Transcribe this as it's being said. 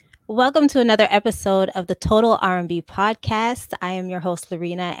Welcome to another episode of the Total R&B podcast. I am your host,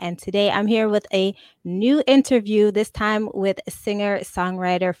 Lorena, and today I'm here with a new interview, this time with a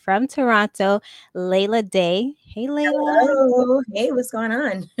singer-songwriter from Toronto, Layla Day. Hey, Layla. Hello. Hey, what's going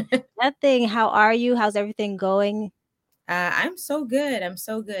on? Nothing. How are you? How's everything going? I'm so good. I'm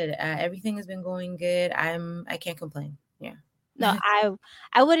so good. Everything has been going good. I can't complain. Yeah. No,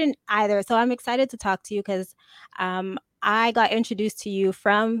 I wouldn't either. So I'm excited to talk to you because I got introduced to you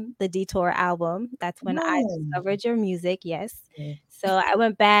from the Detour album. That's when I Oh, discovered your music. Yes. okay. So I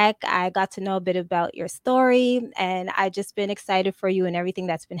went back, I got to know a bit about your story, and I just been excited for you and everything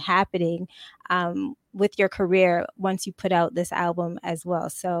that's been happening with your career once you put out this album as well.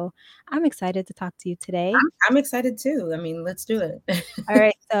 So I'm excited to talk to you today. I'm excited too. I mean, let's do it. All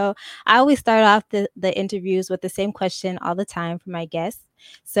right. So I always start off the interviews with the same question all the time for my guests.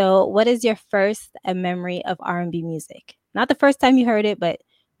 So what is your first memory of R&B music? Not the first time you heard it, but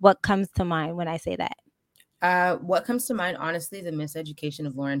what comes to mind when I say that? What comes to mind, honestly, the Miseducation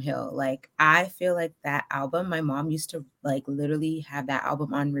of Lauryn Hill. Like, I feel like that album, my mom used to like literally have that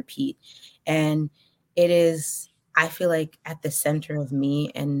album on repeat. And it is, I feel like at the center of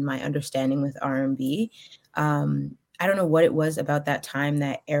me and my understanding with R&B. I don't know what it was about that time,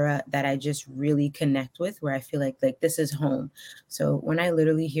 that era that I just really connect with, where I feel like this is home. So when I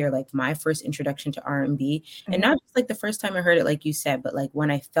literally hear like my first introduction to R&B, and Mhm. not just like the first time I heard it, like you said, but like when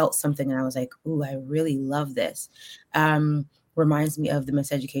I felt something and I was like, "Ooh, I really love this." Reminds me of the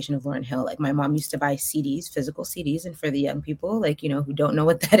Miseducation of Lauryn Hill. Like my mom used to buy CDs, physical CDs, and for the young people, like who don't know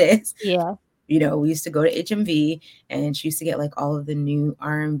what that is, Yeah. we used to go to HMV, and she used to get like all of the new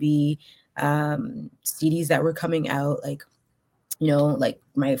R&B CDs that were coming out, like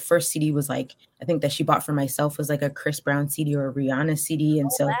my first CD was like, I think that she bought for myself was like a Chris Brown CD or a Rihanna CD.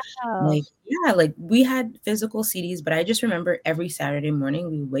 And so Wow. like, yeah, like we had physical CDs, but I just remember every Saturday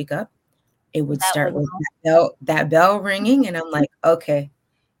morning we would wake up, it would That start was with that bell ringing. And I'm like, okay,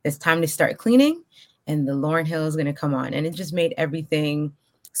 it's time to start cleaning and the Lauryn Hill is gonna come on. And it just made everything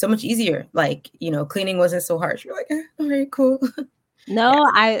so much easier. Like, cleaning wasn't so harsh. You're like, all right, cool. Yeah. No,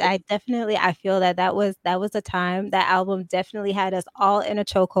 I definitely I feel that was a time that album definitely had us all in a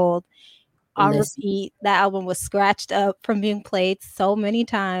chokehold on Listen, repeat. That album was scratched up from being played so many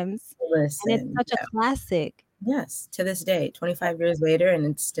times, and it's listen. such a classic. Yes, to this day, 25 years later, and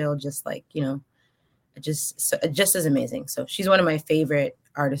it's still just like, just as amazing. So she's one of my favorite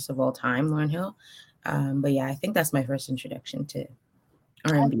artists of all time, Lauryn Hill. But yeah, I think that's my first introduction to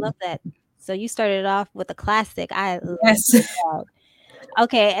I R&B. love that. So you started off with a classic. I love Yes. that.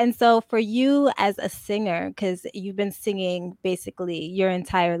 Okay, and so for you as a singer, because you've been singing basically your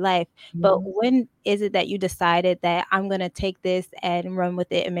entire life, but Mhm. when is it that you decided that I'm gonna take this and run with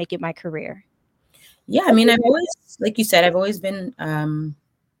it and make it my career? Yeah, I Like, mean, was I've there always, like you said, I've always been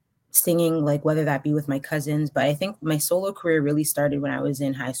singing, like whether that be with my cousins, but I think my solo career really started when I was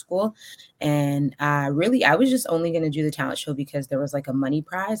in high school. And really, I was just only going to do the talent show because there was like a money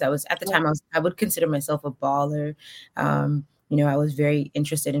prize. I was at the time, I would consider myself a baller. I was very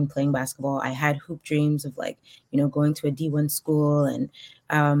interested in playing basketball. I had hoop dreams of like, going to a D1 school and,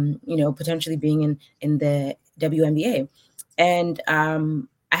 potentially being in the WNBA. And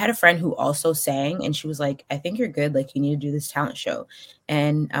I had a friend who also sang, and she was like, I think you're good. Like, you need to do this talent show.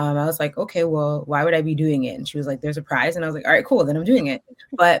 And I was like, okay, well, why would I be doing it? And she was like, there's a prize. And I was like, all right, cool, then I'm doing it.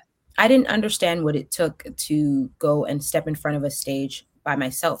 But I didn't understand what it took to go and step in front of a stage by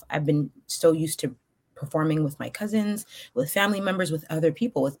myself. I've been so used to performing with my cousins, with family members, with other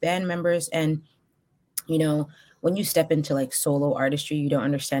people, with band members. And, you know, when you step into like solo artistry, you don't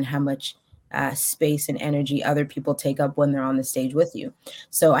understand how much space and energy other people take up when they're on the stage with you.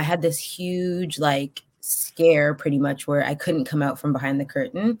 So I had this huge like scare pretty much where I couldn't come out from behind the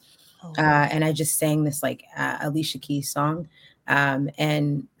curtain. Oh, And I just sang this like Alicia Keys song.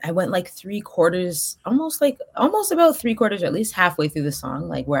 And I went like three quarters, almost about three quarters, or at least halfway through the song,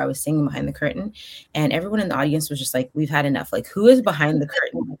 like where I was singing behind the curtain. And everyone in the audience was just like, we've had enough. Like, who is behind the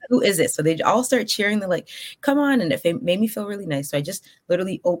curtain? Like, who is it? So they all start cheering. They're like, come on. And it made me feel really nice. So I just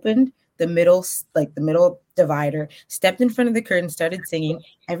literally opened like the middle divider, stepped in front of the curtain, started singing.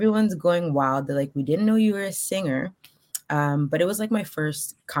 Everyone's going wild. They're like, we didn't know you were a singer. But it was like my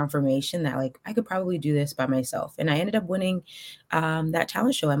first confirmation that like I could probably do this by myself. And I ended up winning that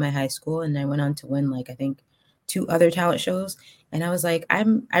talent show at my high school. And I went on to win like I think two other talent shows. And I was like, I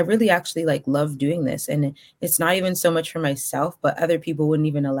really actually like love doing this. And it's not even so much for myself, but other people wouldn't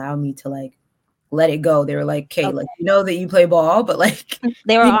even allow me to like let it go. They were like, okay, like, Okay. you know that you play ball, but like,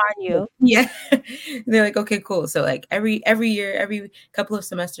 They were on you. yeah. They're like, okay, cool. So like every year, every couple of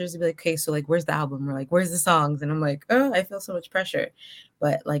semesters, they'd be like, okay, so like, where's the album? Or like, where's the songs? And I'm like, oh, I feel so much pressure.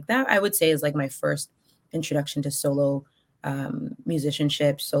 But like that, I would say is like my first introduction to solo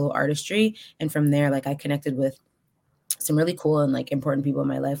musicianship, solo artistry. And from there, like I connected with some really cool and like important people in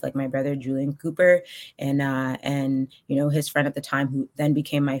my life, like my brother Julian Cooper, and you know his friend at the time, who then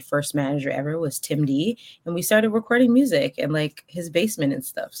became my first manager ever, was Tim D, and we started recording music in like his basement and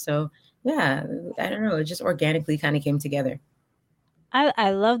stuff. So yeah, I don't know, it just organically kind of came together. I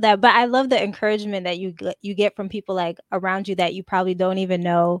love that, but I love the encouragement that you get from people like around you that you probably don't even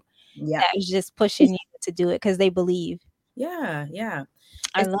know Yeah. that is just pushing you to do it because they believe. Yeah.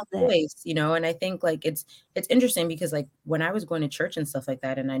 I It's love a that. choice, you know, and I think like it's interesting because like when I was going to church and stuff like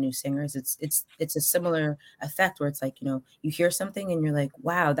that and I knew singers, it's a similar effect where it's like, you know, you hear something and you're like,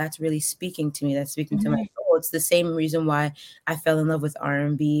 wow, that's really speaking to me. That's speaking to my Mhm. soul. It's the same reason why I fell in love with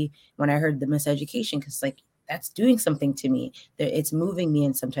R&B when I heard the Miseducation, because like that's doing something to me. It's moving me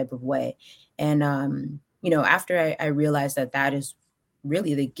in some type of way. And you know, after I realized that that is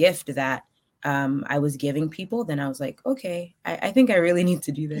really the gift that I was giving people, then I was like, okay, I think I really need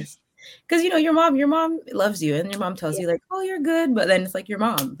to do this. Because you know, your mom loves you, and your mom tells Yeah. you like, oh, you're good, but then it's like your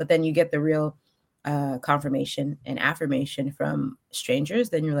mom. But then you get the real confirmation and affirmation from strangers.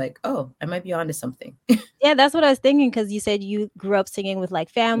 Then you're like, oh, I might be onto something. Yeah, that's what I was thinking because you said you grew up singing with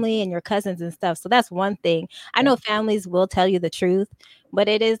like family and your cousins and stuff. So that's one thing. I Yeah. know families will tell you the truth, but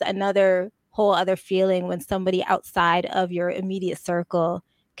it is another whole other feeling when somebody outside of your immediate circle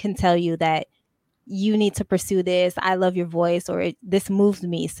can tell you that you need to pursue this. I love your voice, or this moves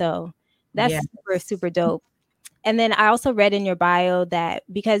me. So that's Yeah. super, super dope. And then I also read in your bio that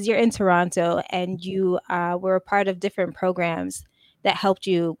because you're in Toronto and you were a part of different programs that helped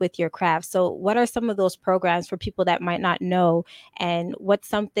you with your craft. So, what are some of those programs for people that might not know? And what's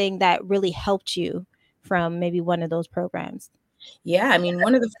something that really helped you from maybe one of those programs? Yeah, I mean,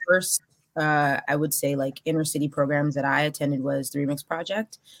 one of the first, I would say, like inner city programs that I attended was the Remix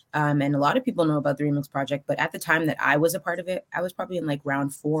Project. And a lot of people know about the Remix Project, but at the time that I was a part of it, I was probably in like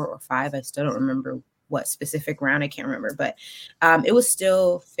round 4 or 5. I still don't remember what specific round, I can't remember, but it was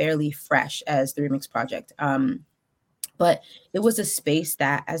still fairly fresh as the Remix Project. But it was a space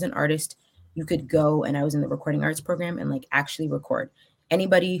that, as an artist, you could go, and I was in the recording arts program and like actually record.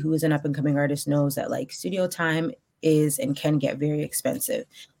 Anybody who is an up and coming artist knows that like studio time is and can get very expensive.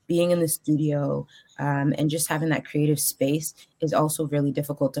 Being in the studio and just having that creative space is also really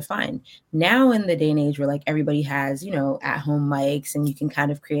difficult to find. Now, in the day and age where like everybody has, you know, at home mics and you can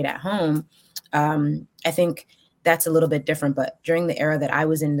kind of create at home, I think that's a little bit different. But during the era that I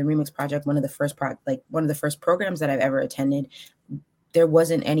was in the Remix Project, one of the first programs that I've ever attended, there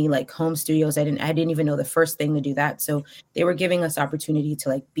wasn't any like home studios. I didn't even know the first thing to do that. So they were giving us opportunity to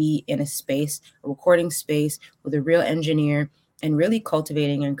like be in a space, a recording space with a real engineer, and really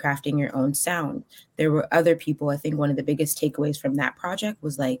cultivating and crafting your own sound. There were other people. I think one of the biggest takeaways from that project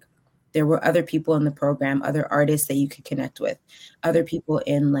was like there were other people in the program, other artists that you could connect with, other people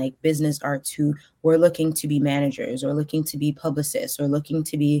in like business arts who were looking to be managers or looking to be publicists or looking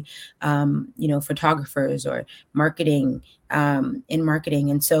to be, you know, photographers or marketing, in marketing.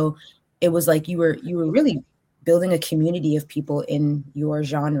 And so it was like you were really building a community of people in your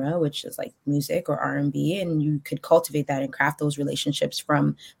genre, which is like music or R&B, and you could cultivate that and craft those relationships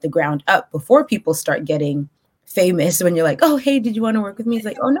from the ground up before people start getting famous. When you're like, oh, hey, did you want to work with me? It's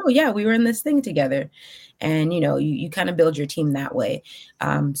like, oh no, yeah, we were in this thing together. And you know, you kind of build your team that way.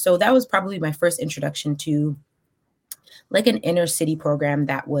 So that was probably my first introduction to like an inner city program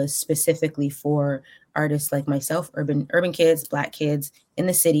that was specifically for artists like myself, urban kids, Black kids in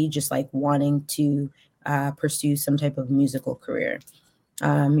the city, just like wanting to pursue some type of musical career.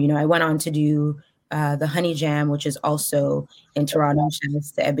 You know, I went on to do the Honey Jam, which is also in Toronto. Shout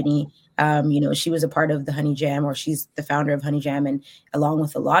outs to Ebony. You know, she was a part of the Honey Jam, or she's the founder of Honey Jam, and along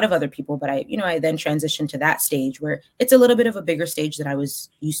with a lot of other people. But I then transitioned to that stage where it's a little bit of a bigger stage than I was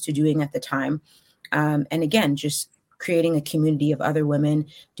used to doing at the time. And again, just creating a community of other women,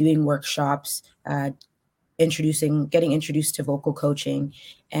 doing workshops, getting introduced to vocal coaching,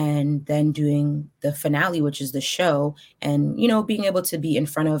 and then doing the finale, which is the show, and you know, being able to be in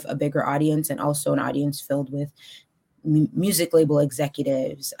front of a bigger audience and also an audience filled with music label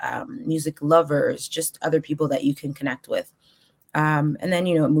executives, music lovers, just other people that you can connect with. And then,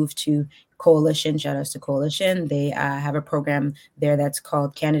 you know, it moved to Coalition. Shout outs to Coalition. They have a program there that's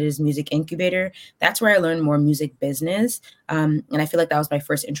called Canada's Music Incubator. That's where I learned more music business. And I feel like that was my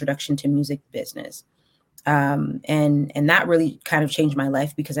first introduction to music business. And that really kind of changed my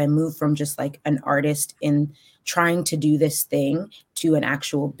life, because I moved from just like an artist in trying to do this thing to an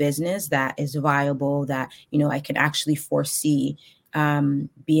actual business that is viable, that, you know, I can actually foresee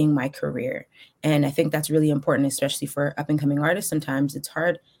being my career. And I think that's really important, especially for up and coming artists. Sometimes it's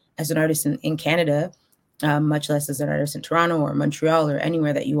hard as an artist in Canada, much less as an artist in Toronto or Montreal or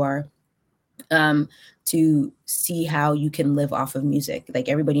anywhere that you are, um, to see how you can live off of music. Like,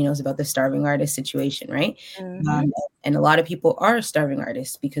 everybody knows about the starving artist situation, right? Mm-hmm. And a lot of people are starving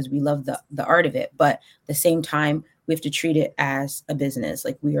artists because we love the art of it, but at the same time, we have to treat it as a business.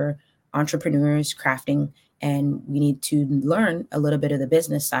 Like, we are entrepreneurs crafting, and we need to learn a little bit of the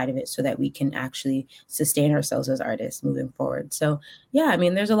business side of it so that we can actually sustain ourselves as artists moving forward. So yeah, I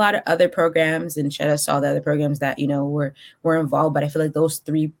mean, there's a lot of other programs, and shout out to all the other programs that, you know, were involved, but I feel like those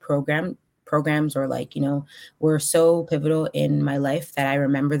three programs, or like, you know, were so pivotal in my life that I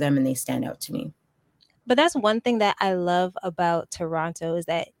remember them and they stand out to me. But that's one thing that I love about Toronto, is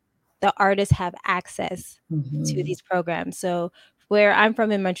that the artists have access to Mhm. these programs. So where I'm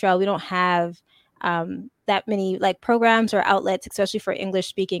from in Montreal, we don't have that many like programs or outlets, especially for English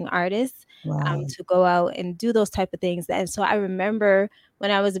speaking artists, Wow. to go out and do those type of things. And so I remember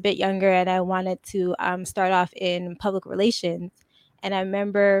when I was a bit younger and I wanted to start off in public relations. And I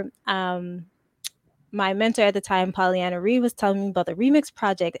remember my mentor at the time, Pollyanna Reed, was telling me about the Remix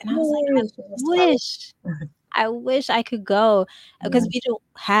Project. And I was like, Yay, she was telling. wish I wish I could go, because Yeah. we don't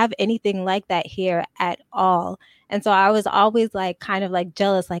have anything like that here at all. And so I was always like kind of like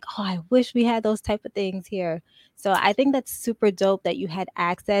jealous, like, oh, I wish we had those type of things here. So I think that's super dope that you had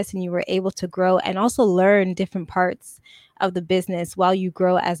access and you were able to grow and also learn different parts of the business while you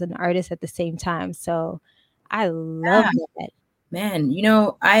grow as an artist at the same time. So I love that. Man, you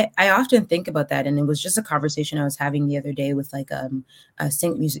know, I often think about that, and it was just a conversation I was having the other day with like a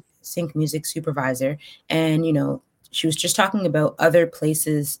sync music supervisor, and you know, she was just talking about other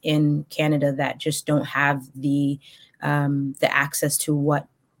places in Canada that just don't have the access to what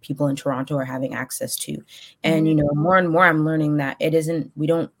people in Toronto are having access to. And Mhm. you know, more and more I'm learning that it isn't, we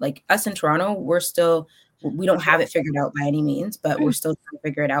don't, like us in Toronto, we don't have it figured out by any means, but we're still trying to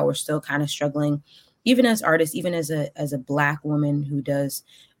figure it out. We're still kind of struggling, even as artists, even as a Black woman who does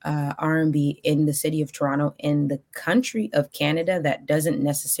R&B in the city of Toronto, in the country of Canada that doesn't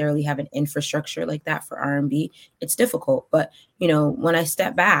necessarily have an infrastructure like that for R&B. It's difficult. But you know, when I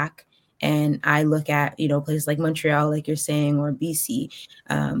step back and I look at, you know, places like Montreal, like you're saying, or BC,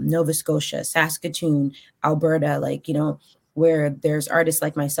 Nova Scotia, Saskatoon, Alberta, like, you know, where there's artists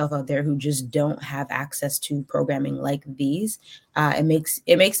like myself out there who just don't have access to programming like these, it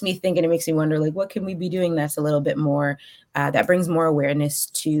makes me think, and it makes me wonder, like, what can we be doing that's a little bit more, that brings more awareness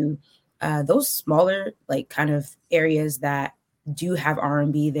to those smaller, like, kind of areas that do have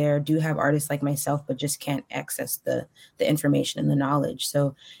R&B there, do have artists like myself, but just can't access the information and the knowledge.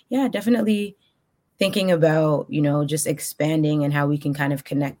 So yeah, definitely thinking about, you know, just expanding and how we can kind of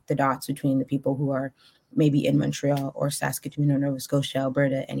connect the dots between the people who are maybe in Montreal or Saskatoon or Nova Scotia,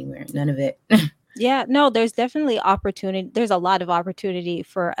 Alberta, anywhere, none of it. Yeah, no, there's definitely opportunity. There's a lot of opportunity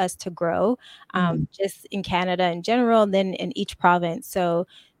for us to grow, Mhm. just in Canada in general, and then in each province. So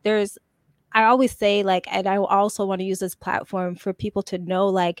there's, I always say, like, and I also want to use this platform for people to know,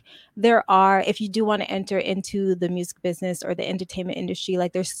 like, there are, if you do want to enter into the music business or the entertainment industry,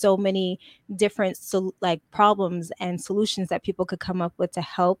 like, there's so many different, like, problems and solutions that people could come up with to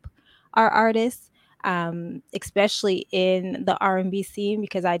help our artists. Especially in the R&B scene,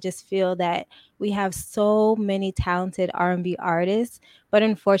 because I just feel that we have so many talented R&B artists, but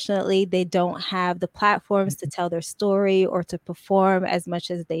unfortunately, they don't have the platforms to tell their story or to perform as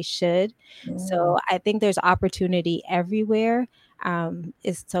much as they should. Yeah. So I think there's opportunity everywhere.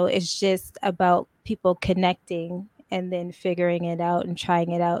 It's just about people connecting and then figuring it out and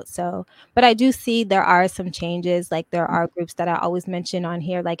trying it out. So, but I do see there are some changes. Like, there are groups that I always mention on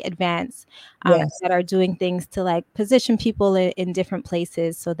here, like Advance, Yes. that are doing things to like position people in different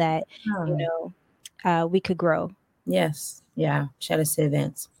places so that, you Ah, we could grow. yes. Yeah. Shout out to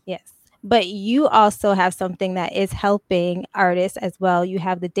Events. Yes. But you also have something that is helping artists as well. You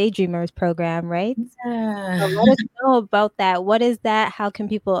have the Daydreamers program, right? Yeah. So let us know about that. What is that? How can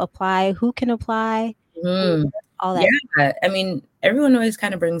people apply? Who can apply? Mm. All that. Yeah. I mean, everyone always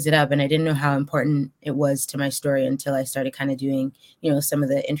kind of brings it up, and I didn't know how important it was to my story until I started kind of doing, you know, some of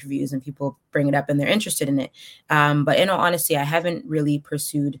the interviews, and people bring it up and they're interested in it. But in all honesty, I haven't really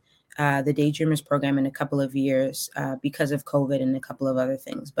pursued the Daydreamers program in a couple of years because of COVID and a couple of other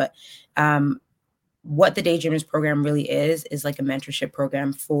things. But um, what the Daydreamers program really is like a mentorship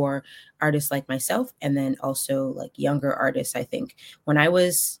program for artists like myself, and then also like younger artists. I think when I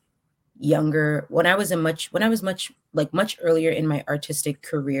was younger, when I was much earlier in my artistic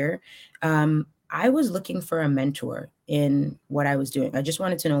career, I was looking for a mentor in what I was doing. I just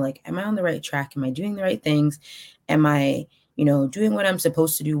wanted to know, like, am I on the right track? Am I doing the right things? Am I, doing what I'm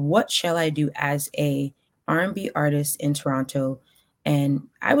supposed to do? What shall I do as a R&B artist in Toronto? And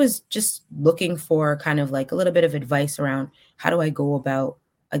I was just looking for kind of like a little bit of advice around how do I go about,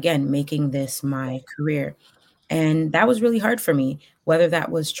 again, making this my career. And that was really hard for me, whether that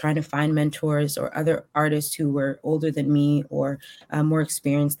was trying to find mentors or other artists who were older than me or more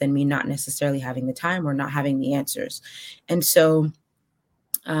experienced than me, not necessarily having the time or not having the answers. And so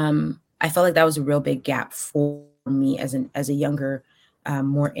I felt like that was a real big gap for me as a younger,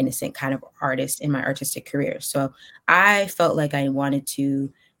 more innocent kind of artist in my artistic career. So I felt like I wanted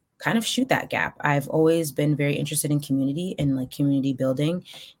to kind of shoot that gap. I've always been very interested in community and like community building,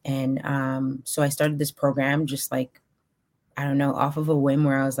 and so I started this program just like, I don't know, off of a whim,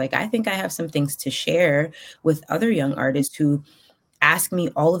 where I was like, I think I have some things to share with other young artists who ask me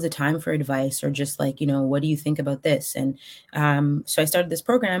all of the time for advice, or just like, what do you think about this? And so I started this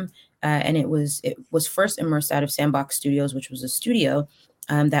program, and it was first immersed out of Sandbox Studios, which was a studio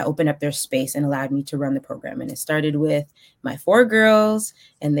that opened up their space and allowed me to run the program. And it started with my four girls,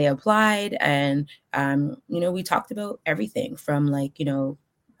 and they applied, and we talked about everything from like,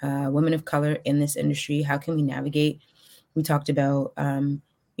 women of color in this industry. How can we navigate? We talked about,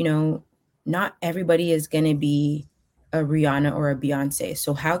 you know, not everybody is going to be a Rihanna or a Beyonce.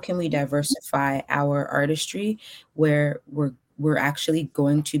 So how can we diversify our artistry where we're actually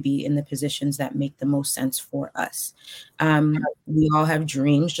going to be in the positions that make the most sense for us? We all have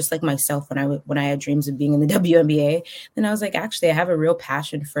dreams, just like myself. When I had dreams of being in the WNBA, then I was like, actually, I have a real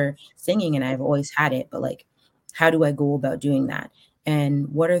passion for singing, and I've always had it. But like, how do I go about doing that? And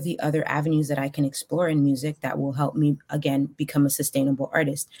what are the other avenues that I can explore in music that will help me, again, become a sustainable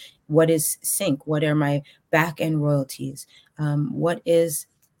artist? What is sync? What are my back end royalties? What is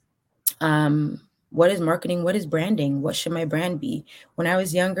marketing? What is branding? What should my brand be? When I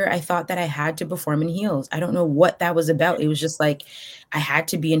was younger, I thought that I had to perform in heels. I don't know what that was about. It was just like I had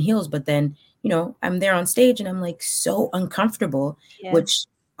to be in heels. But then, I'm there on stage and I'm like so uncomfortable, Yeah. which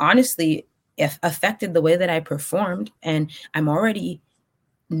honestly, if affected the way that I performed. And I'm already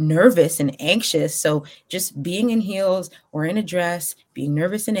nervous and anxious. So just being in heels or in a dress, being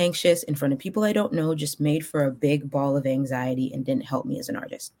nervous and anxious in front of people I don't know, just made for a big ball of anxiety and didn't help me as an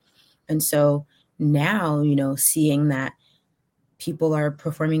artist. And so now, seeing that people are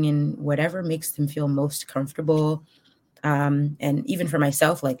performing in whatever makes them feel most comfortable. And even for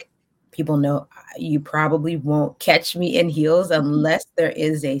myself, like, people know you probably won't catch me in heels unless there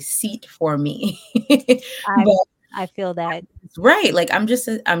is a seat for me. I But I feel that. right, like, I'm just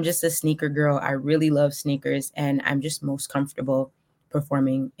a sneaker girl. I really love sneakers, and I'm just most comfortable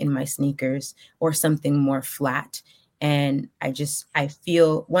performing in my sneakers or something more flat. And I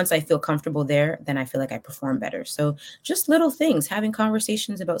feel, once I feel comfortable there, then I feel like I perform better. So just little things, having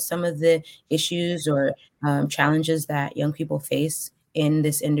conversations about some of the issues or challenges that young people face in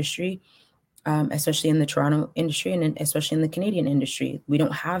this industry, especially in the Toronto industry, and especially in the Canadian industry. We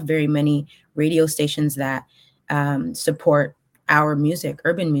don't have very many radio stations that support our music,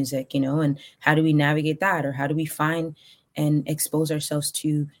 urban music, and how do we navigate that? Or how do we find and expose ourselves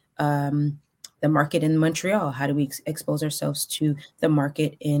to the market in Montreal? How do we expose ourselves to the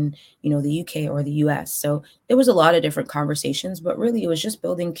market in, the UK or the US? So there was a lot of different conversations, but really it was just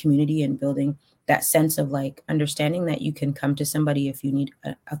building community and building that sense of like understanding that you can come to somebody if you need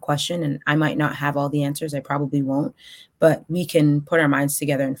a question. And I might not have all the answers, I probably won't, but we can put our minds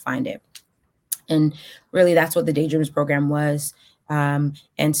together and find it. And really, that's what the Daydreams program was, and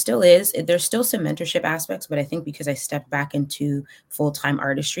still is. There's still some mentorship aspects, but I think because I stepped back into full-time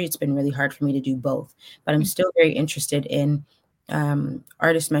artistry, it's been really hard for me to do both. But I'm still very interested in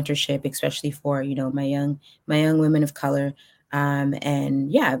artist mentorship, especially for my young women of color.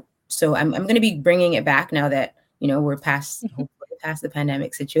 And yeah, so I'm going to be bringing it back now that we're past, Mhm. hopefully past the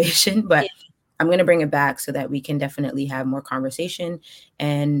pandemic situation, but I'm going to bring it back so that we can definitely have more conversation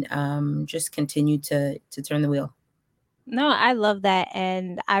and just continue to turn the wheel. No, I love that,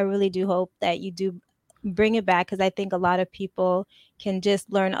 and I really do hope that you do bring it back, because I think a lot of people can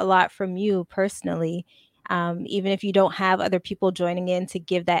just learn a lot from you personally. Even if you don't have other people joining in to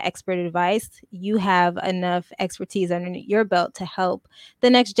give that expert advice, you have enough expertise under your belt to help the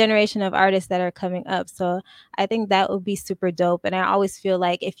next generation of artists that are coming up. So I think that would be super dope. And I always feel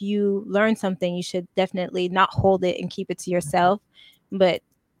like if you learn something, you should definitely not hold it and keep it to yourself, but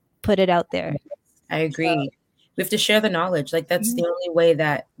put it out there. I So, agree. We have to share the knowledge. Like, that's mhm. the only way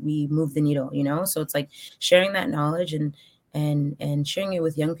that we move the needle. So it's like sharing that knowledge, and and sharing it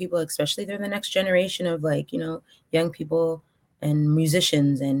with young people, especially they're the next generation of like, young people and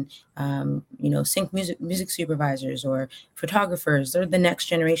musicians and sync music supervisors or photographers. They're the next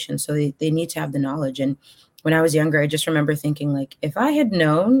generation, so they need to have the knowledge. And when I was younger, I just remember thinking like, if I had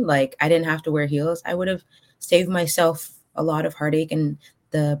known like I didn't have to wear heels, I would have saved myself a lot of heartache, and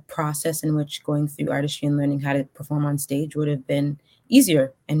the process in which going through artistry and learning how to perform on stage would have been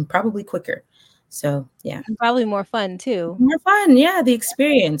easier and probably quicker. So yeah. And probably more fun too. More fun, yeah, the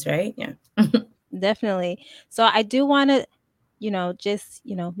experience, right? Yeah. Definitely. So I do want to, just,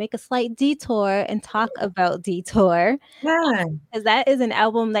 make a slight detour and talk about Detour. Yeah. Because that is an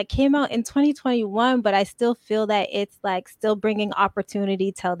album that came out in 2021, but I still feel that it's like still bringing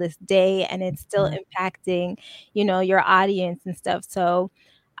opportunity till this day, and it's still impacting, your audience and stuff. So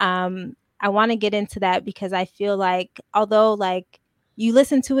I want to get into that because I feel like although like you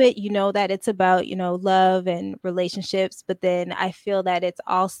listen to it, you know that it's about, love and relationships, but then I feel that it's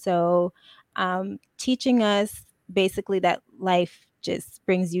also teaching us basically that life just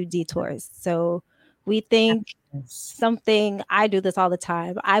brings you detours. So we think Yes. something I do this all the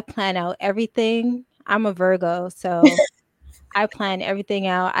time. I plan out everything. I'm a Virgo, so I plan everything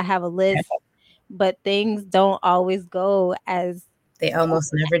out. I have a list, but things don't always go as They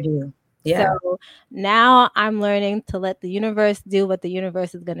almost never do. so Yeah. now I'm learning to let the universe do what the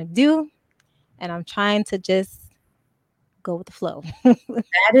universe is going to do, and I'm trying to just go with the flow.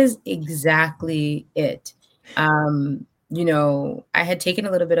 That is exactly it. I had taken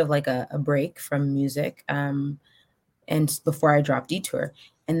a little bit of like a break from music, and before I dropped Detour.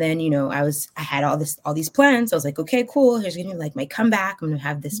 And then, I had all these plans. I was like, okay, cool. Here's gonna be like my comeback. I'm gonna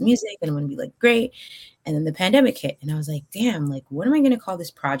have this music and I'm gonna be like great. And then the pandemic hit, and I was like, damn, like what am I gonna call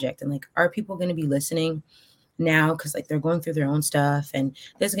this project? And like, are people gonna be listening now? Because like they're going through their own stuff and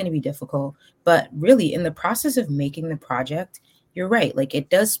this is gonna be difficult. But really, in the process of making the project, you're right. Like it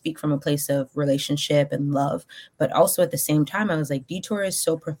does speak from a place of relationship and love, but also at the same time, I was like, Detour is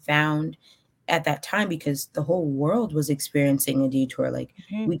so profound at that time because the whole world was experiencing a detour. Like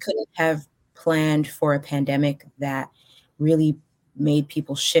Mhm. we couldn't have planned for a pandemic that really made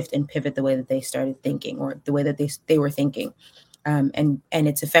people shift and pivot the way that they started thinking or the way that they were thinking. And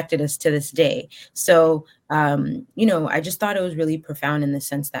it's affected us to this day. So I just thought it was really profound in the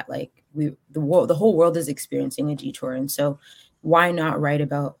sense that like the whole world is experiencing a detour, and so why not write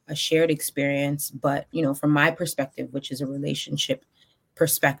about a shared experience, but from my perspective, which is a relationship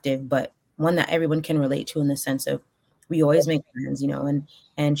perspective, but one that everyone can relate to in the sense of we always make plans,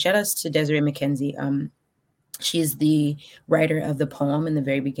 and shout outs to Desiree McKenzie. She's the writer of the poem in the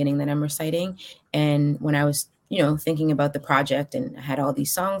very beginning that I'm reciting. And when I was, thinking about the project and I had all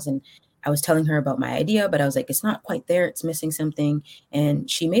these songs and I was telling her about my idea, but I was like, it's not quite there. It's missing something. And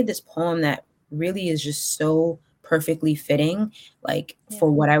she made this poem that really is just so perfectly fitting, like Yeah.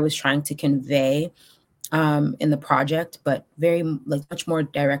 for what I was trying to convey in the project, but very like much more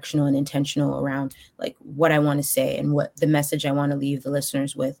directional and intentional around like what I want to say and what the message I want to leave the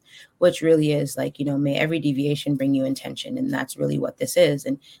listeners with, which really is like, may every deviation bring you intention. And that's really what this is.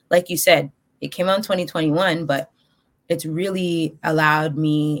 And like you said, it came out in 2021, but it's really allowed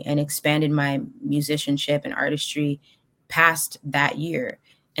me and expanded my musicianship and artistry past that year.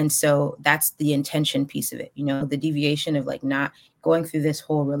 And so that's the intention piece of it, the deviation of like not going through this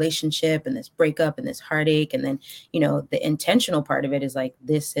whole relationship and this breakup and this heartache. And then, the intentional part of it is like,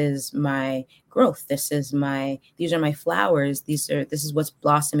 this is my growth. These are my flowers. This is what's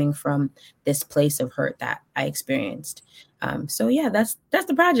blossoming from this place of hurt that I experienced. So yeah, that's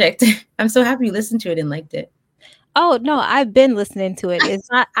the project. I'm so happy you listened to it and liked it. Oh, no, I've been listening to it.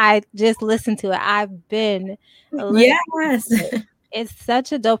 It's not I just listened to it. I've been listening Yes. to it. It's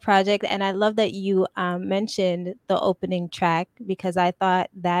such a dope project, and I love that you, mentioned the opening track because I thought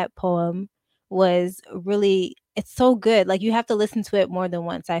that poem was really it's so good. Like, you have to listen to it more than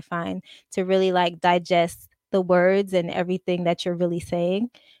once, I find, to really, like, digest the words and everything that you're really saying.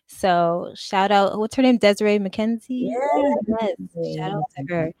 So, shout out what's her name? Desiree McKenzie? Yeah. Yes, shout out to Shout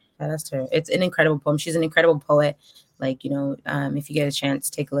her. out to her. It's an incredible poem. She's an incredible poet. Like, if you get a chance,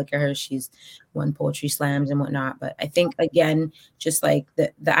 take a look at her. She's won poetry slams and whatnot. But I think again, just like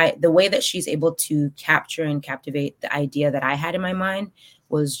the way that she's able to capture and captivate the idea that I had in my mind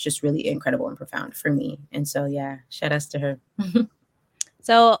was just really incredible and profound for me. And so yeah, shout outs to her.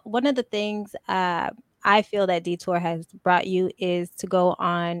 So one of the things I feel that Detour has brought you is to go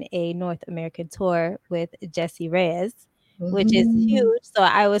on a North American tour with Jessie Reyes, which is Mhm. huge. So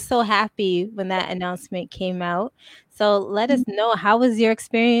I was so happy when that announcement came out. So let us know, how was your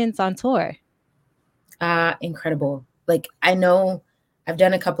experience on tour? Incredible. Like I know I've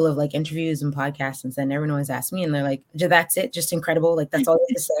done a couple of like interviews and podcasts since then. Everyone always asks me, and they're like, "That's it, just incredible." Like that's all you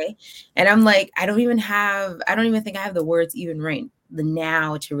have to say. And I'm like, I don't even think I have the words even right the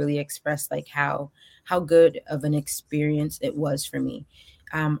now to really express like how good of an experience it was for me.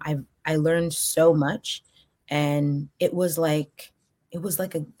 I learned so much, and it was like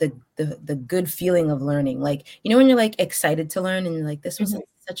the good feeling of learning. Like when you're like excited to learn, and you're like, this was Mhm. like,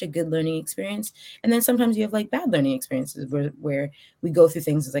 such a good learning experience. And then sometimes you have like bad learning experiences where we go through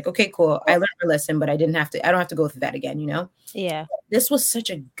things. It's like, okay, cool. I learned my lesson, but I don't have to go through that again. Yeah. This was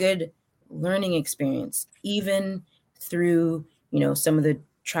such a good learning experience, even through, some of the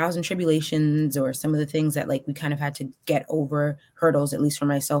trials and tribulations, or some of the things that like we kind of had to get over hurdles, at least for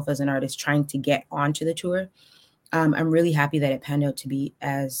myself as an artist, trying to get onto the tour. I'm really happy that it panned out to be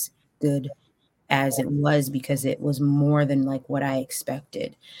as good as it was, because it was more than like what I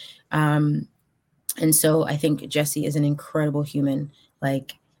expected. Um, and so I think Jessie is an incredible human.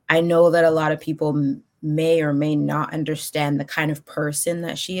 Like, I know that a lot of people may or may not understand the kind of person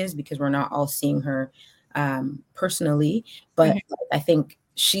that she is, because we're not all seeing her personally. But Mhm. I think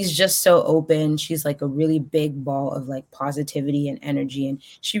she's just so open. She's like a really big ball of like positivity and energy. And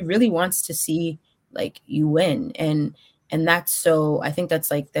she really wants to see like you win. And that's so, I think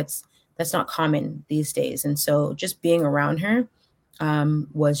that's not common these days. And so just being around her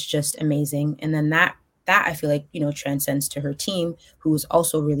was just amazing. And then that I feel like transcends to her team, who was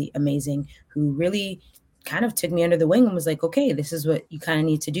also really amazing, who really kind of took me under the wing and was like, okay, this is what you kind of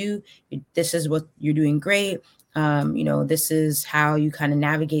need to do. This is what you're doing great. This is how you kind of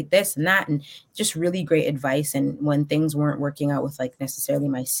navigate this and that, and just really great advice. And when things weren't working out with like necessarily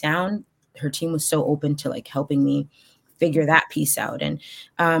my sound, her team was so open to like helping me figure that piece out. And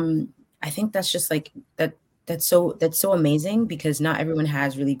I think that's just like that's so amazing, because not everyone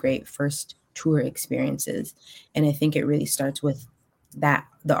has really great first tour experiences. And I think it really starts with that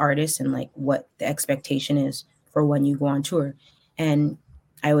the artist, and like what the expectation is for when you go on tour. And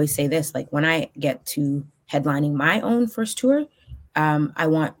I always say this, like when I get to headlining my own first tour, I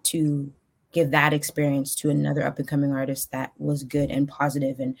want to give that experience to another up and coming artist that was good and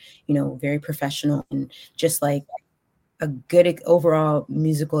positive, and very professional, and just like a good overall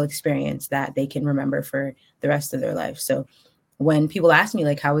musical experience that they can remember for the rest of their life. So when people ask me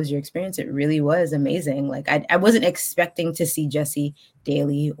like, how was your experience, it really was amazing. Like I wasn't expecting to see Jessie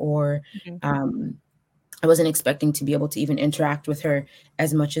daily, or Mhm. I wasn't expecting to be able to even interact with her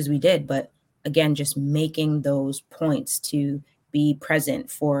as much as we did. But again, just making those points to be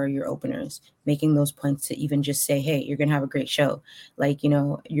present for your openers, making those points to even just say, hey, you're going to have a great show. Like,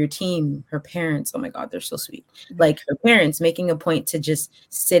 your team, her parents, oh my God, they're so sweet. Like her parents making a point to just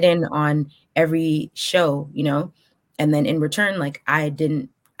sit in on every show, and then in return, like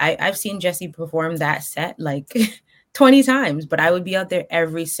I've seen Jessie perform that set like 20 times, but I would be out there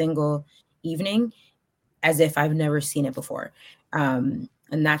every single evening as if I've never seen it before. And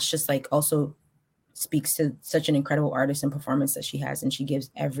that's just like also speaks to such an incredible artist and performance that she has, and she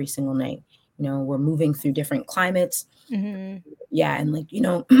gives every single night. We're moving through different climates. Mhm. Yeah, and like,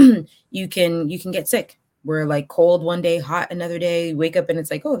 you can get sick. We're like cold one day, hot another day. You wake up and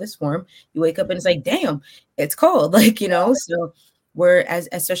it's like, oh, this warm. You wake up and it's like, damn, it's cold. Like, so we're as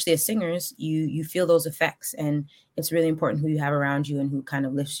especially as singers, you feel those effects, and it's really important who you have around you and who kind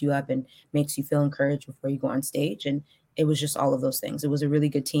of lifts you up and makes you feel encouraged before you go on stage. And it was just all of those things. It was a really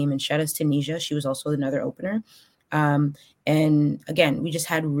good team. And shout out to Nisha. She was also another opener. Um, and again, we just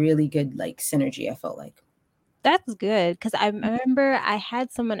had really good like synergy, I felt like. That's good, 'cause I remember I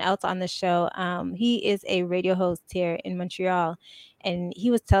had someone else on the show, he is a radio host here in Montreal, and he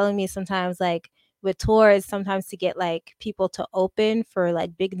was telling me sometimes, like, with tours, sometimes to get, like, people to open for,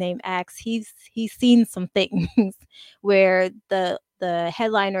 like, big name acts, he's seen some things where the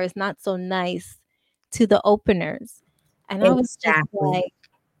headliner is not so nice to the openers, and I was just Exactly. like,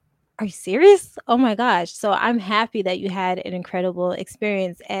 "Are you serious? Oh my gosh." So I'm happy that you had an incredible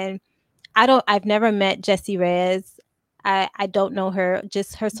experience, and I've never met Jessie Reyez. I don't know her,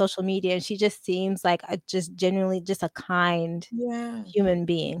 just her social media, and she just seems like a just genuinely just a kind Yeah. human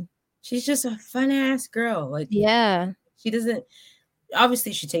being. She's just a fun ass girl. Like Yeah. she doesn't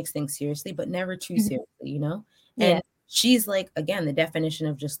obviously she takes things seriously, but never too Mhm. seriously. Yeah. And she's like again the definition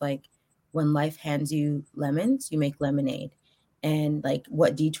of just like when life hands you lemons, you make lemonade. And like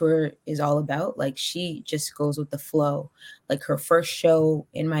what Detour is all about, like she just goes with the flow. Like her first show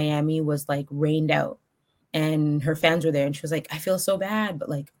in Miami was like rained out, and her fans were there, and she was like, I feel so bad, but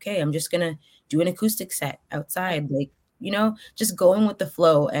like, okay, I'm just gonna do an acoustic set outside, like, just going with the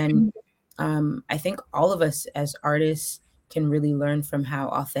flow. And Mhm. I think all of us as artists can really learn from how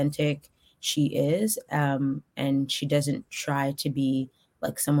authentic she is, and she doesn't try to be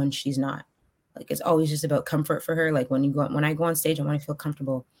like someone she's not. Like, it's always just about comfort for her. Like, when I go on stage, I want to feel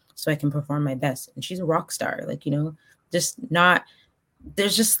comfortable so I can perform my best. And she's a rock star, like, just not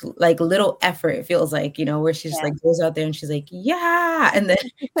there's just like little effort, it feels like, where she just Yeah. like goes out there and she's like, yeah, and then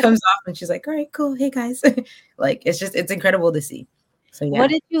comes off and she's like, all right, cool, hey guys. Like, it's incredible to see. So What yeah.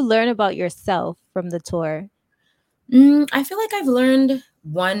 did you learn about yourself from the tour? I feel like I've learned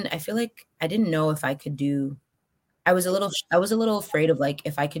one. I feel like I didn't know if I could do. I was a little afraid of like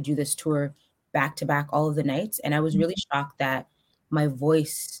if I could do this tour back to back all of the nights, and I was really shocked that my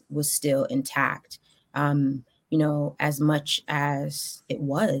voice was still intact. As much as it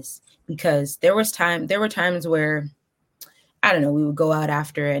was, because there were times where I don't know, we would go out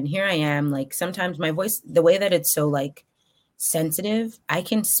after, and here I am, like, sometimes my voice, the way that it's so, like, sensitive, I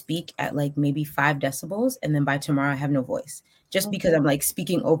can speak at, like, maybe 5 decibels, and then by tomorrow I have no voice, just because I'm, like,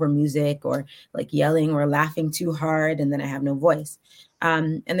 speaking over music or, like, yelling or laughing too hard, and then I have no voice.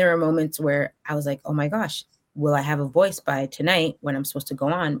 And there are moments where I was like, "Oh my gosh, will I have a voice by tonight when I'm supposed to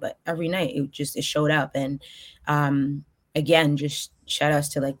go on?" But every night it showed up, and, again, just shout outs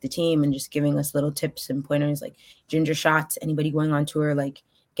to, like, the team and just giving us little tips and pointers, like, ginger shots. Anybody going on tour, like,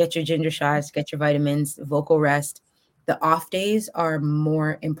 get your ginger shots, get your vitamins, vocal rest. The off days are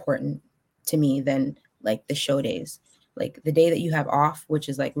more important to me than like the show days. Like, the day that you have off, which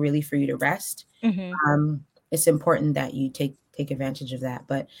is like really for you to rest, Mhm. it's important that you take advantage of that.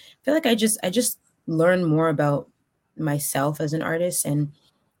 But I feel like I just learn more about myself as an artist, and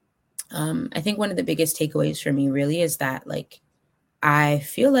I think one of the biggest takeaways for me really is that, like, I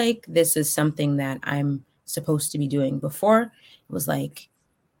feel like this is something that I'm supposed to be doing. Before, it was like,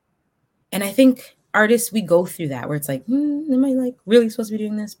 and I think artists, we go through that where it's like, am I like really supposed to be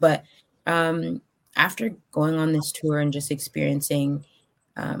doing this? But um, after going on this tour and just experiencing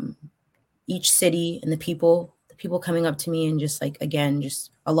um, each city and the people coming up to me and just like, again,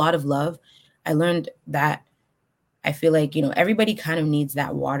 just a lot of love, I learned that I feel like, everybody kind of needs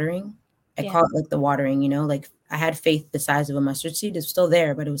that watering. I Yeah. call it like the watering, like I had faith the size of a mustard seed. It's still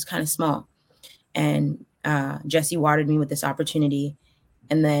there, but it was kind of small. And Jesse watered me with this opportunity.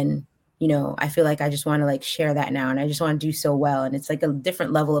 And then, I feel like I just want to like share that now, and I just want to do so well. And it's like a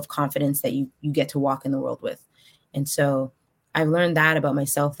different level of confidence that you get to walk in the world with. And so I've learned that about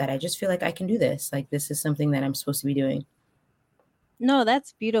myself, that I just feel like I can do this. Like, this is something that I'm supposed to be doing. No,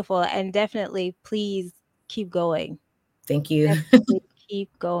 that's beautiful, and definitely please keep going. Thank you. Definitely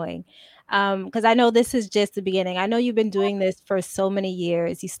keep going. Because I know this is just the beginning. I know you've been doing this for so many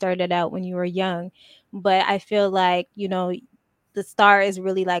years. You started out when you were young, but I feel like, the star is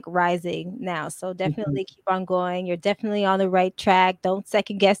really like rising now. So Mhm. definitely keep on going. You're definitely on the right track. Don't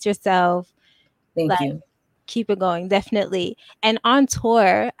second guess yourself. Thank Like, you. keep it going, definitely. And on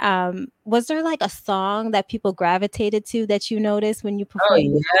tour, was there like a song that people gravitated to that you noticed when you Oh,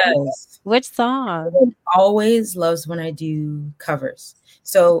 performed before? yes. Which song? Everyone always loves when I do covers.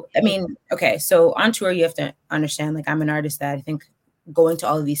 So, I mean, okay, so on tour, you have to understand, like, I'm an artist that I think going to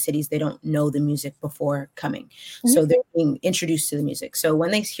all of these cities, they don't know the music before coming. Mhm. So they're being introduced to the music. So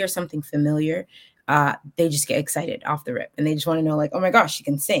when they hear something familiar, they just get excited off the rip and they just want to know, like, oh my gosh, she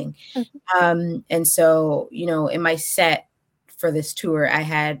can sing. And so, in my set for this tour, I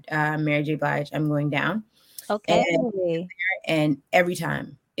had Mary J. Blige, I'm Going Down. Okay. And every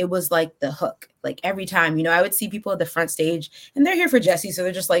time it was like the hook, like every time, I would see people at the front stage and they're here for Jesse, so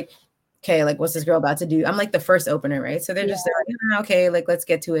they're just like, okay, like, what's this girl about to do? I'm like the first opener, right? So they're like, okay, like, let's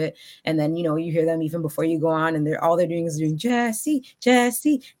get to it. And then, you hear them even before you go on, and they're doing is doing Jesse,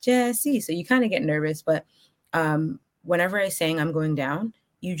 Jesse, Jesse. So you kind of get nervous. But whenever I sang I'm Going Down,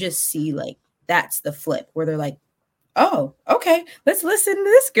 you just see, like, that's the flip where they're like, oh, okay, let's listen to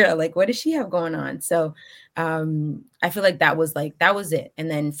this girl. Like, what does she have going on? So I feel like that was it. And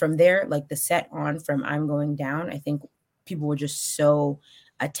then from there, like, the set on from I'm Going Down, I think people were just so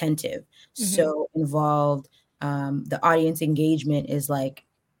attentive, Mhm. so involved. The audience engagement is like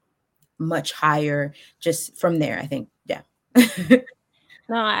much higher just from there, I think. Yeah.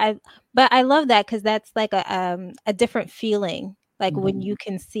 No, but I love that because that's like a different feeling, like when Mhm. you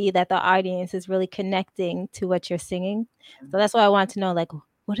can see that the audience is really connecting to what you're singing. So that's why I want to know, like,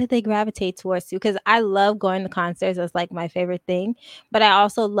 what do they gravitate towards you? Because I love going to concerts. That's like my favorite thing. But I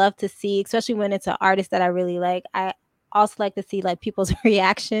also love to see, especially when it's an artist that I really like, I also like to see like people's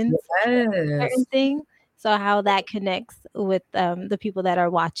reactions to certain Yes. things. So how that connects with the people that are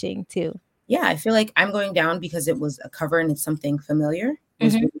watching too. Yeah, I feel like I'm Going Down, because it was a cover and it's something familiar,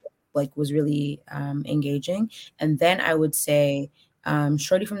 Mhm. was really engaging. And then I would say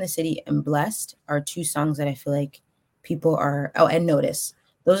Shorty from the City and Blessed are two songs that I feel like people are, oh, and Notice.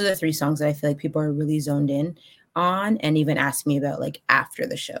 those are the 3 songs that I feel like people are really zoned in on, and even ask me about like after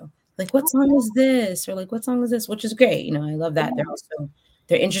the show. Like, what song is this? Or like, what song is this? Which is great. You know, I love that.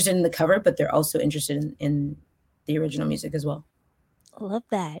 They're interested in the cover, but they're also interested in the original music as well. Love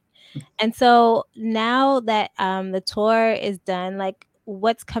that. And so now that the tour is done, like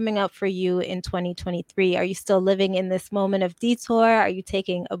what's coming up for you in 2023? Are you still living in this moment of detour? Are you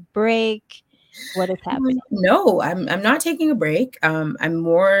taking a break? What is happening? No, I'm not taking a break. I'm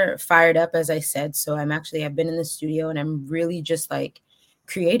more fired up, as I said. So I've been in the studio and I'm really just like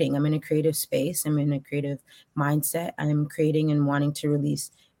creating. I'm in a creative space. I'm in a creative mindset. I'm creating and wanting to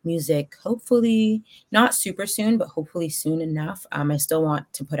release music, hopefully not super soon, but hopefully soon enough. I still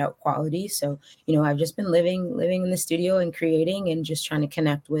want to put out quality. So, you know, I've just been living in the studio and creating and just trying to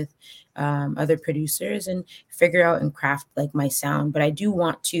connect with other producers and figure out and craft like my sound. But I do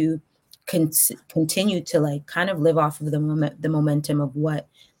want to continue to like kind of live off of the momentum of what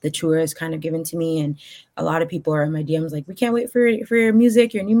the tour has kind of given to me. And a lot of people are in my DMs like, we can't wait for your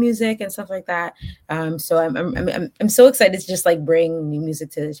music, your new music and stuff like that. So I'm so excited to just like bring new music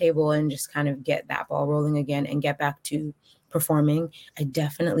to the table and just kind of get that ball rolling again and get back to performing. I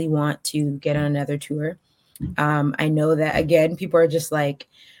definitely want to get on another tour. I know that again, people are just like,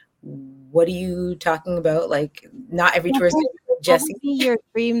 what are you talking about? Like, not every tour is going to be What Jessie. would be your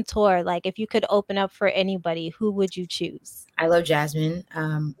dream tour? Like if you could open up for anybody, who would you choose? I love Jasmine,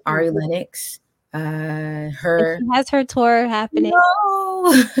 Ari Lennox, And her. she has her tour happening.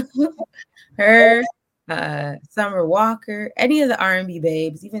 No, her, Summer Walker, any of the R&B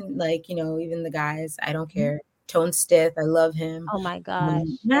babes, even like even the guys. I don't care. Tone Stith, I love him. Oh my gosh.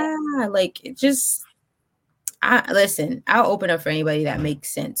 Yeah, like it just. Listen, I'll open up for anybody that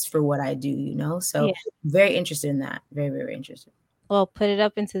makes sense for what I do. So Yeah. very interested in that. Very, very interested. Well, put it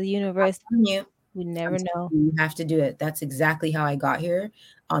up into the universe. You. We never know. You have to do it. That's exactly how I got here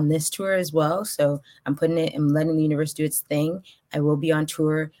on this tour as well. So I'm letting the universe do its thing. I will be on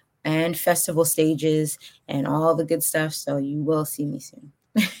tour and festival stages and all the good stuff. So you will see me soon.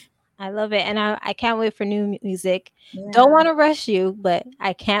 I love it. And I can't wait for new music. Yeah. Don't want to rush you, but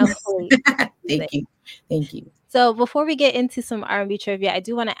I can't wait. Thank you. Thank you. So before we get into some R&B trivia, I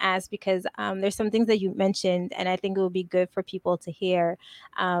do want to ask because there's some things that you mentioned, and I think it would be good for people to hear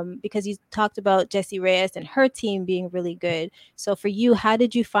because you talked about Jessie Reyez and her team being really good. So for you, how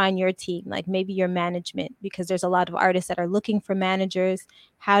did you find your team? Like maybe your management, because there's a lot of artists that are looking for managers.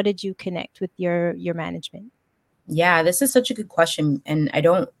 How did you connect with your management? Yeah, this is such a good question. And I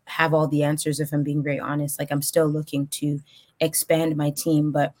don't have all the answers if I'm being very honest. Like I'm still looking to expand my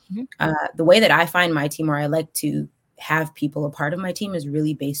team. But the way that I find my team, or I like to have people a part of my team, is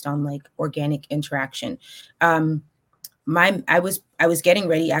really based on like organic interaction. I was getting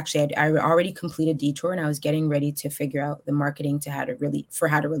ready. Actually, I already completed Detour, and I was getting ready to figure out the marketing to how to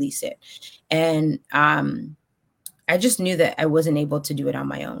release it. And I just knew that I wasn't able to do it on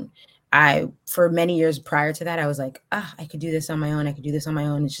my own. For many years prior to that, I was like, I could do this on my own. I could do this on my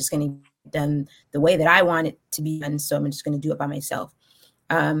own. It's just going to be done the way that I want it to be done. So I'm just going to do it by myself.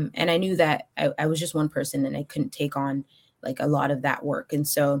 And I knew that I was just one person and I couldn't take on like a lot of that work. And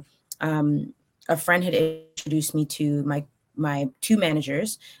so a friend had introduced me to my 2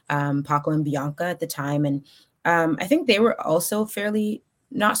 managers, Paco and Bianca at the time. And I think they were also fairly,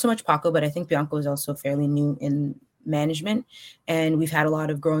 not so much Paco, but I think Bianca was also fairly new in management, and we've had a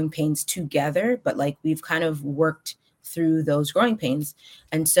lot of growing pains together, but like we've kind of worked through those growing pains.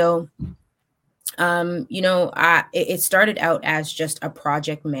 And so it started out as just a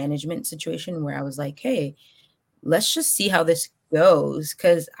project management situation where I was like, hey, let's just see how this goes,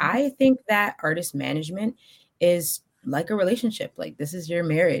 because I think that artist management is like a relationship. Like this is your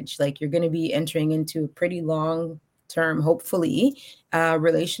marriage. Like you're going to be entering into a pretty long term, hopefully,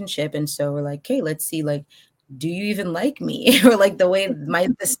 relationship. And so we're like, okay, let's see, like, do you even like me? Or like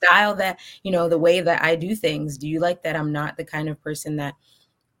the style that, the way that I do things. Do you like that I'm not the kind of person that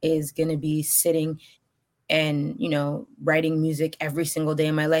is going to be sitting and, writing music every single day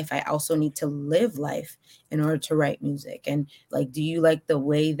of my life? I also need to live life in order to write music. And like, do you like the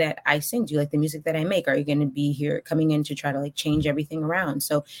way that I sing? Do you like the music that I make? Are you going to be here coming in to try to like change everything around?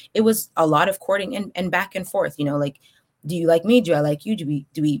 So it was a lot of courting and back and forth, like, do you like me? Do I like you? Do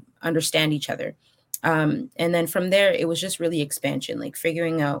we understand each other? And then from there, it was just really expansion, like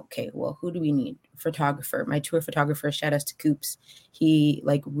figuring out, okay, well, who do we need? Photographer, my tour photographer, shout out to Coops. He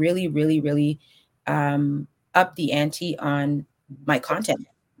like really, really, really upped the ante on my content.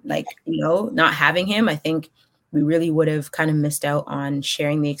 Like, not having him, I think we really would have kind of missed out on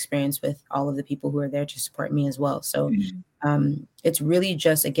sharing the experience with all of the people who are there to support me as well. So it's really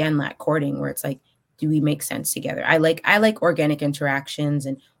just, again, that courting where it's like, do we make sense together? I like organic interactions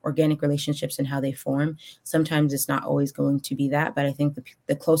and organic relationships and how they form. Sometimes it's not always going to be that, but I think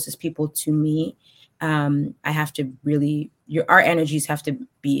the closest people to me, I have to really, our energies have to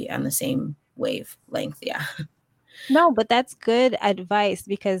be on the same wavelength. Yeah. No, but that's good advice,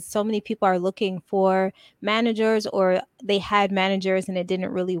 because so many people are looking for managers, or they had managers and it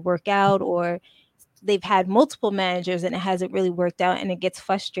didn't really work out, or they've had multiple managers and it hasn't really worked out, and it gets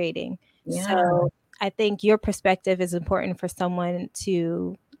frustrating. Yeah. So I think your perspective is important for someone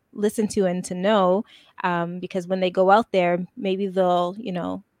to listen to and to know, because when they go out there, maybe they'll,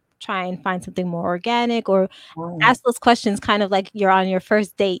 try and find something more organic, or ask those questions kind of like you're on your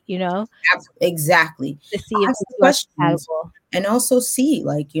first date, Exactly. to see if Ask the the two are questions compatible. and also see,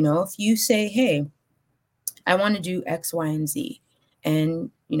 like, if you say, hey, I want to do X, Y, and Z. And,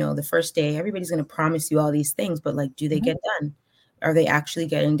 the first day, everybody's going to promise you all these things, but like, do they get done? Are they actually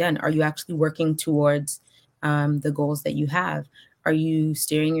getting done? Are you actually working towards the goals that you have? Are you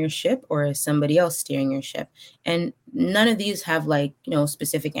steering your ship, or is somebody else steering your ship? And none of these have like,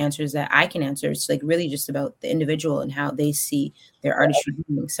 specific answers that I can answer. It's like really just about the individual and how they see their artistry.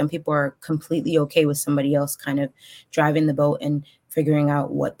 Some people are completely okay with somebody else kind of driving the boat and figuring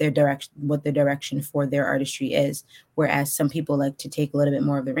out what their direction for their artistry is. Whereas some people like to take a little bit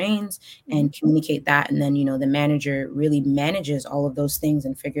more of the reins and communicate that. And then, the manager really manages all of those things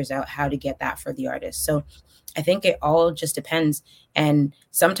and figures out how to get that for the artist. So I think it all just depends. And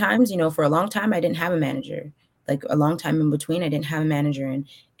sometimes, for a long time, I didn't have a manager. Like a long time in between, I didn't have a manager.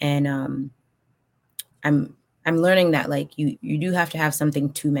 And I'm learning that like you do have to have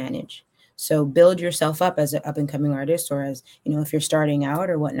something to manage. So build yourself up as an up and coming artist, or as, if you're starting out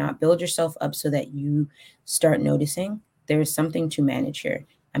or whatnot, build yourself up so that you start noticing there's something to manage here.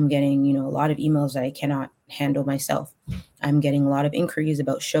 I'm getting, a lot of emails that I cannot handle myself. I'm getting a lot of inquiries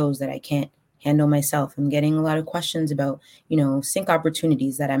about shows that I can't handle myself. I'm getting a lot of questions about, sync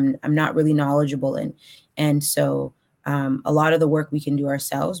opportunities that I'm not really knowledgeable in. And so a lot of the work we can do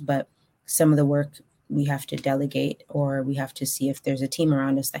ourselves, but some of the work we have to delegate, or we have to see if there's a team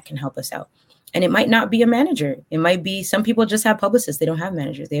around us that can help us out. And it might not be a manager. It might be, some people just have publicists. They don't have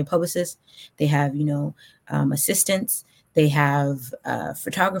managers. They have publicists. They have, assistants. They have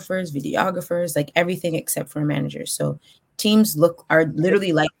photographers, videographers, like everything except for a manager. So teams are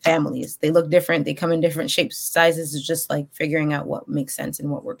literally like families. They look different. They come in different shapes, sizes. It's just like figuring out what makes sense and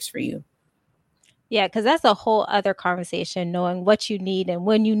what works for you. Yeah, because that's a whole other conversation, knowing what you need and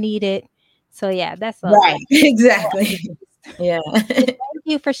when you need it. So yeah, that's right. Exactly. Yeah. Thank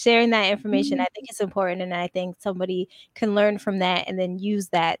you for sharing that information. I think it's important, and I think somebody can learn from that and then use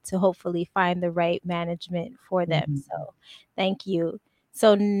that to hopefully find the right management for them. So thank you.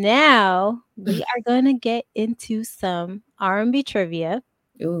 So now we are going to get into some R&B trivia.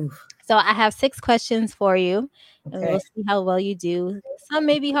 Ooh. So I have 6 questions for you, and we'll see how well you do. Some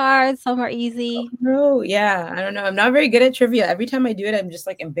may be hard, some are easy. No, yeah, I don't know. I'm not very good at trivia. Every time I do it, I'm just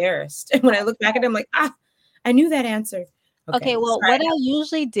like embarrassed. And when I look back at it, I'm like, I knew that answer. Okay, well, what I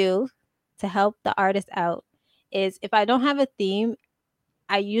usually do to help the artist out is, if I don't have a theme,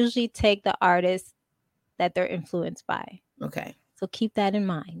 I usually take the artist that they're influenced by. Okay. So keep that in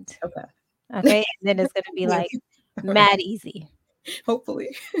mind. Okay. Okay, and then it's going to be like mad easy.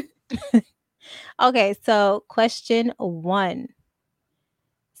 Hopefully. Okay, so question 1.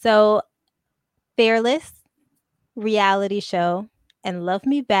 So Fearless, Reality Show, and Love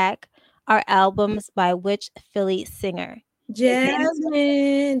Me Back are albums by which Philly singer?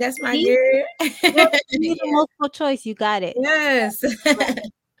 Jasmine, that's my girl. You the multiple choice. You got it. Yes.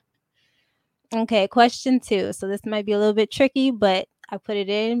 Okay, question 2. So this might be a little bit tricky, but I put it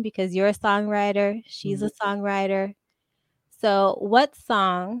in because you're a songwriter. She's a songwriter. So what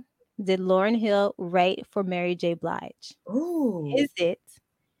song did Lauryn Hill write for Mary J. Blige? Ooh. Is it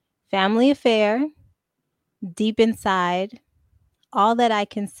Family Affair, Deep Inside, All That I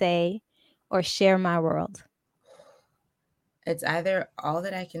Can Say, or Share My World? It's either All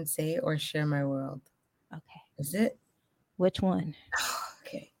That I Can Say or Share My World. Okay. Is it? Which one?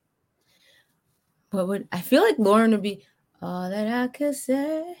 Okay. But I feel like Lauryn would be All That I Could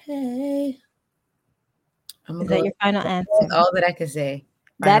Say. Is that your final answer? All That I Could Say.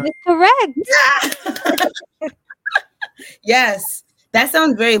 That is correct. Yes. That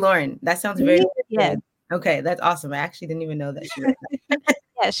sounds very Lauryn. That sounds very yeah. Okay, that's awesome. I actually didn't even know that she wrote that.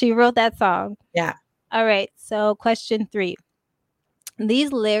 Yeah, she wrote that song. Yeah. All right. So question 3.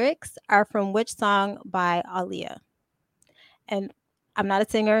 These lyrics are from which song by Aaliyah? And I'm not a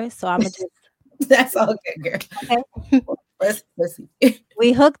singer, so I'm gonna just That's all good, girl. Okay. Let's see.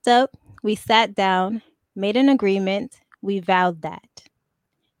 We hooked up, we sat down, made an agreement, we vowed that.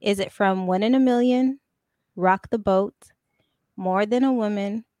 Is it from One in a Million, Rock the Boat, More Than a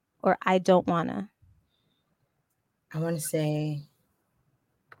Woman, or I Don't Wanna? I want to say.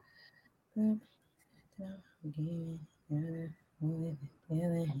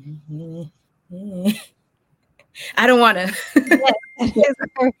 I don't want to. Yes, that is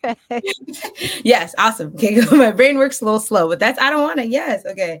correct. Yes, awesome. Okay, my brain works a little slow, but that's I don't want to. Yes,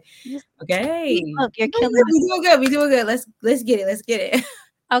 okay, okay. Look, you're We killing doing it. good. We doing good. We doing good. Let's get it. Let's get it.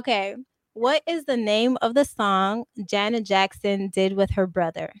 Okay. What is the name of the song Janet Jackson did with her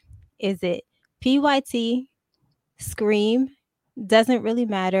brother? Is it PYT, Scream, Doesn't Really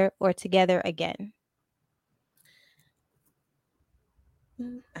Matter, or Together Again?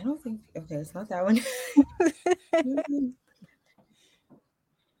 I don't think. Okay, it's not that one.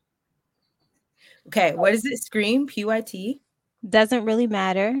 Okay, what is it? Scream. PYT. Doesn't Really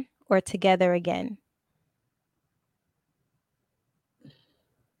Matter, or Together Again?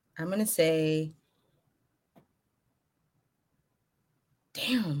 I'm gonna say.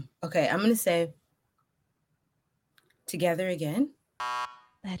 Damn. Okay, I'm gonna say. Together again.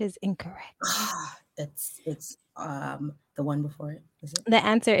 That is incorrect. It's the one before it. Is it? The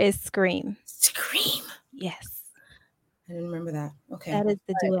answer is Scream. Scream. Yes. I didn't remember that. Okay. That is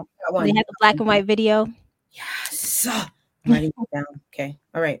the All right, duo. got one. They had the black and white video. Yes. I'm writing it down. Okay.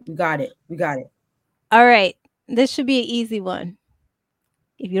 All right. We got it. We got it. All right. This should be an easy one.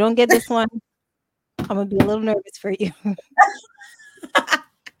 If you don't get this one, I'm gonna be a little nervous for you.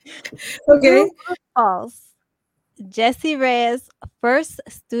 Okay. True or false? Jessie Reyes' first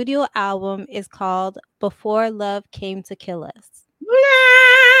studio album is called Before Love Came to Kill Us.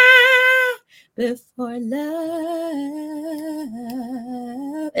 Before Love.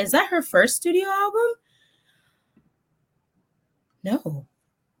 Is that her first studio album? No.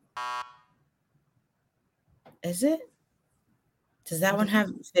 Is it? Does that one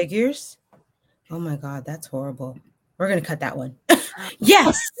have figures? Oh my God, that's horrible. We're gonna cut that one.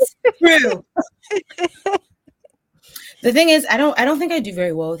 Yes, true. The thing is, I don't think I do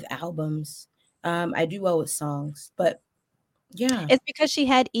very well with albums. I do well with songs, but yeah. It's because she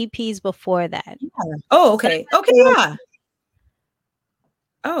had EPs before that. Yeah. Oh, okay. Okay, yeah.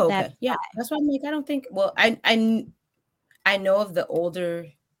 Oh, okay. That's yeah. That's why I'm like, I don't think. Well, I know of the older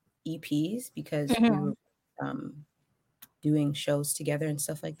EPs because we were doing shows together and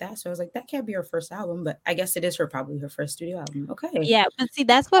stuff like that. So I was like, that can't be her first album, but I guess it is probably her first studio album. Okay. Yeah, but see,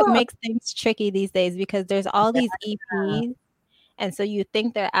 that's what makes things tricky these days because there's all these EPs, and so you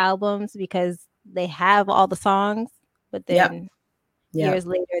think they're albums because they have all the songs, but then years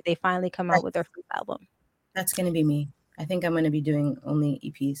later they finally come out with their first album. That's gonna be me. I think I'm gonna be doing only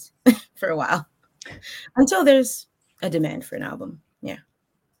EPs for a while until there's a demand for an album. Yeah.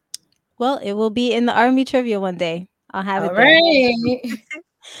 Well, it will be in the R&B trivia one day. I'll have it there. Right.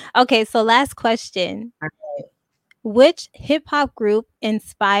 Okay, so last question. All right. Which hip hop group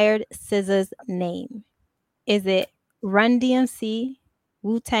inspired SZA's name? Is it Run DMC,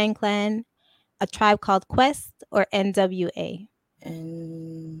 Wu-Tang Clan, A Tribe Called Quest, or NWA?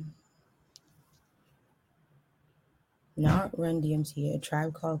 And not Run DMC, A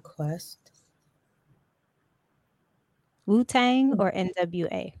Tribe Called Quest. Wu-Tang or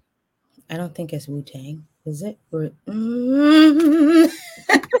NWA? I don't think it's Wu-Tang. Is it?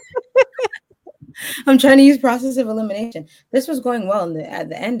 I'm trying to use process of elimination. This was going well, and at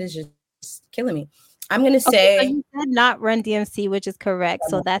the end is just killing me. I'm gonna say so you said not Run DMC, which is correct.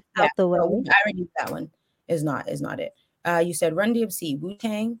 So that's out the way. No, I already used that one. Is not it. You said Run DMC,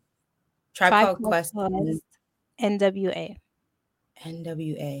 Wu-Tang, Tribe Called Quest, NWA.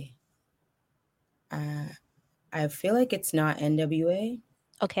 NWA. I feel like it's not NWA.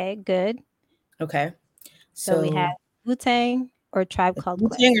 Okay, good. Okay. So we have Wu-Tang or Tribe Called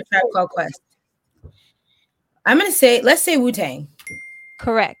Quest. Wu-Tang or Tribe Called Quest. I'm gonna say, let's say Wu-Tang.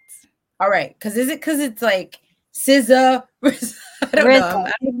 Correct. All right, because it's like SZA? I don't know.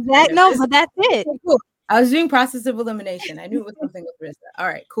 Exactly. No, but that's it. Okay, cool. I was doing process of elimination. I knew it was something with RZA. All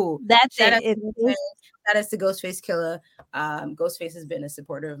right, cool. That's Shout it. Shout out to Ghostface Killah. Ghostface has been a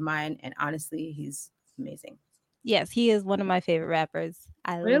supporter of mine, and honestly, he's amazing. Yes, he is one of my favorite rappers.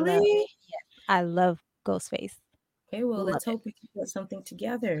 I love Ghostface. Okay, well, let's hope we can put something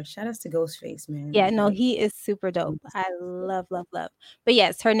together. Shout out to Ghostface, man. Yeah, no, he is super dope. I love. But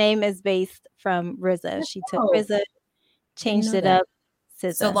yes, her name is based from RZA. She took RZA, changed it up.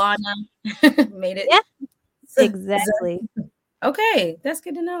 Solana made it. Yeah, exactly. Okay, that's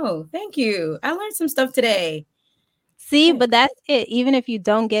good to know. Thank you. I learned some stuff today. See, but that's it. Even if you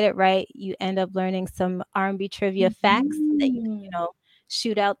don't get it right, you end up learning some R&B trivia facts that you can,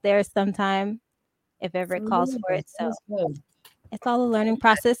 shoot out there sometime if ever it calls for it. So It's all a learning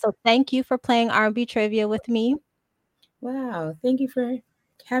process. So thank you for playing R&B trivia with me. Wow. Thank you for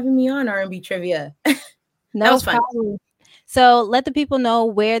having me on R&B trivia. That No was fun. problem. So let the people know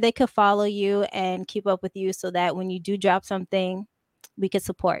where they could follow you and keep up with you so that when you do drop something, we could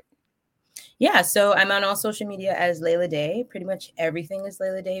support. Yeah, so I'm on all social media as Layla Day. Pretty much everything is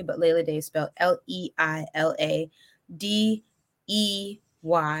Layla Day, but Layla Day is spelled LeilaDey.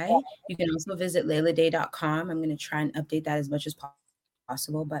 You can also visit layladay.com. I'm going to try and update that as much as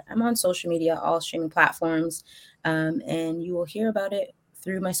possible, but I'm on social media, all streaming platforms, and you will hear about it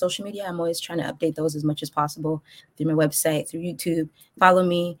through my social media. I'm always trying to update those as much as possible through my website, through YouTube. Follow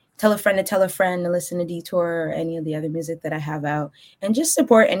me, tell a friend to listen to Detour or any of the other music that I have out, and just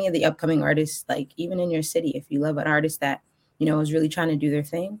support any of the upcoming artists, like even in your city. If you love an artist that, is really trying to do their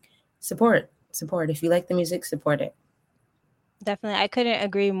thing, support. If you like the music, support it. Definitely. I couldn't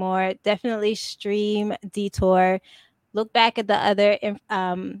agree more. Definitely stream Detour. Look back at the other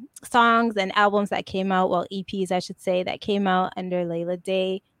songs and albums that came out, well, EPs, I should say, that came out under Layla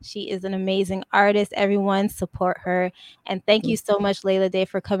Day. She is an amazing artist. Everyone support her. And thank you so much, Layla Day,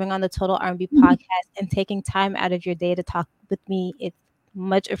 for coming on the Total R&B podcast and taking time out of your day to talk with me. It's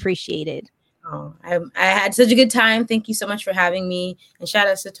much appreciated. Oh, I had such a good time. Thank you so much for having me. And shout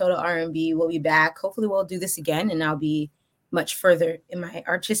out to Total R&B. We'll be back. Hopefully we'll do this again, and I'll be much further in my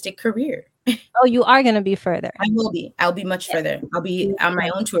artistic career. Oh, you are going to be further. I will be. I'll be much further. I'll be on my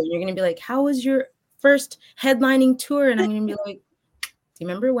own tour. You're going to be like, how was your first headlining tour? And I'm going to be like, do you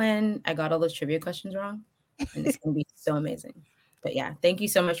remember when I got all those trivia questions wrong? And it's going to be so amazing. But yeah, thank you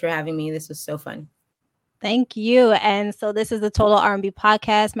so much for having me. This was so fun. Thank you. And so this is the Total R&B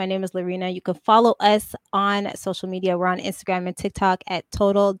podcast. My name is Lorena. You can follow us on social media. We're on Instagram and TikTok at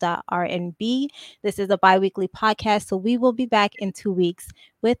total.rnb. This is a bi-weekly podcast, so we will be back in 2 weeks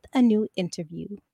with a new interview.